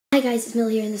Hi guys, it's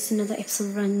Millie here and this is another episode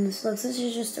of Random Vlogs. This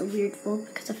is just a weird vlog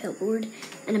because I felt bored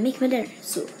and I'm making my dinner.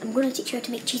 So I'm going to teach you how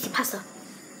to make cheesy pasta.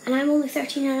 And I'm only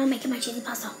 13 and I'm making my cheesy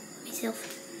pasta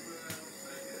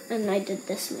myself. And I did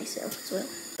this myself as well.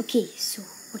 Okay, so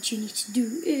what you need to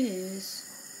do is...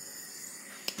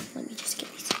 Let me just get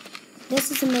these.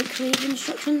 This is the microwave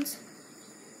instructions.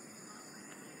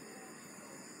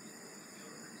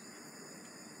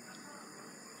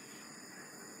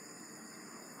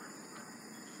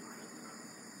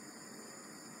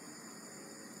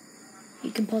 You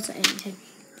can pause it anytime.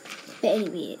 But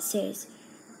anyway, it says,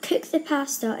 cook the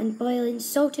pasta in boiling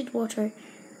salted water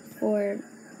for,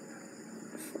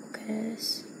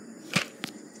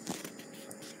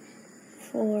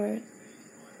 for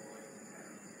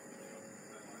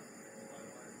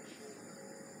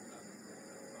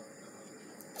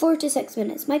 4 to 6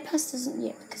 minutes. My pasta isn't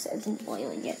yet because it isn't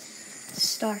boiling yet. It's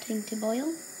starting to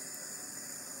boil.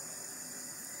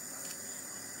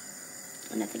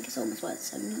 And I think it's almost boiled,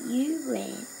 so you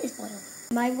when it's boiled.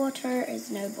 My water is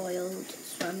now boiled,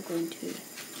 so I'm going to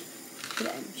put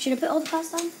it in. Should I put all the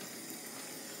pasta in?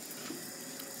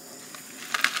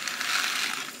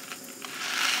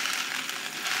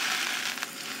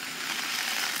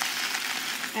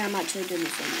 I'm actually doing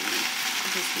this one now.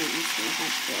 I'm just waiting for I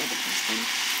have to put all the pasta in.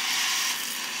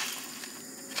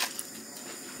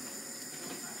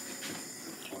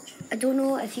 I don't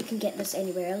know if you can get this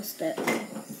anywhere else, but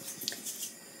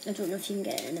I don't know if you can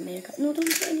get it in America. No, don't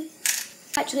put any.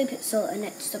 Actually put salt in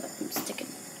it to stop it from sticking.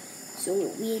 So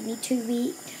we need to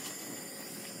wait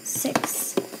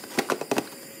 6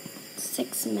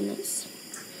 minutes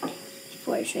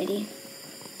before it's ready.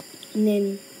 And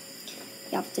then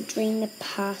you have to drain the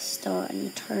pasta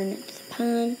and turn it to the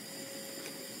pan.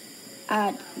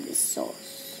 Add the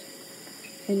sauce.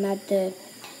 And add the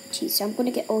cheese. So I'm going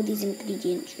to get all these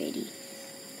ingredients ready.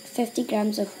 50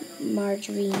 grams of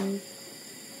margarine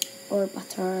or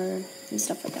butter and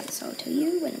stuff like that, so I'll tell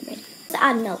you when I'm ready. To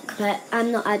add milk, but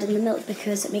I'm not adding the milk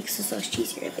because it makes the sauce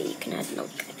cheesier, but you can add milk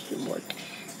if you want.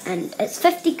 And it's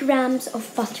 50 grams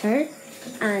of butter,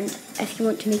 and if you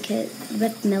want to make it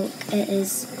with milk, it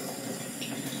is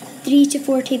 3 to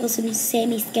 4 tablespoons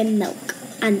semi-skim milk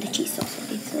and the cheese sauce,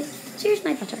 obviously. So here's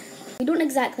my butter. We don't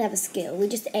exactly have a scale, we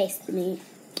just estimate.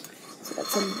 So that's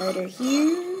some butter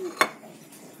here.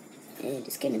 And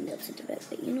it's kind of melted a bit,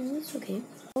 but you know, it's okay.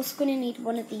 Also going to need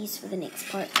one of these for the next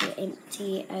part to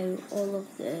empty out all of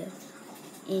the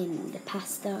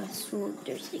pasta, so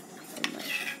there's like nothing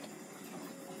left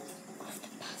of the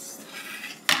pasta.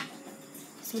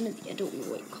 It's one of the, I don't know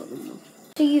what you call them though.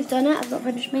 So you've done it, I've not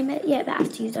finished my bit yet, but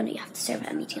after you've done it you have to serve it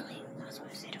immediately. That's what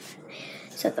I said of it.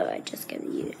 So I thought I'd just give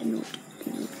you a note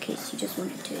in case you just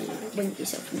wanted to wing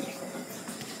yourself from there.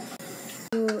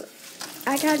 So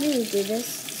I can't really do this,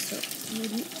 so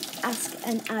you ask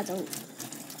an adult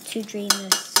to drain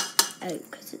this out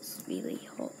because it's really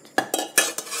hot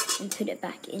and put it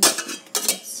back into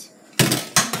this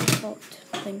hot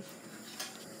thing.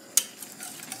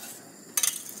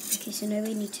 Okay, so now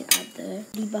we need to add the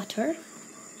butter.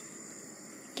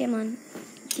 Come on,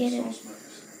 get it.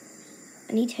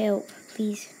 I need help,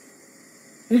 please.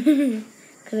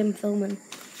 Because I'm filming.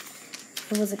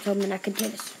 If I wasn't filming, I could do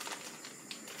this.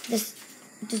 This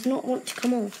does not want to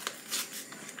come off.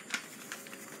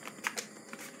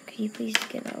 Can you please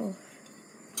get that off?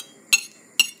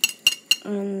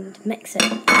 And mix it.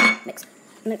 Mix.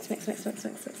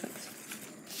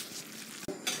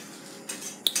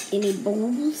 You need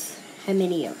bowls. How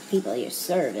many people you're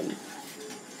serving?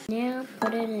 Now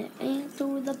put it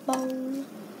into the bowl.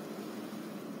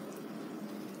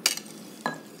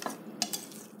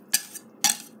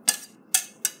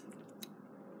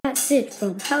 That's it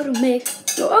from how to make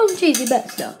your own cheesy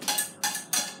pasta.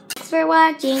 Thanks for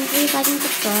watching. Please like and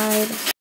subscribe.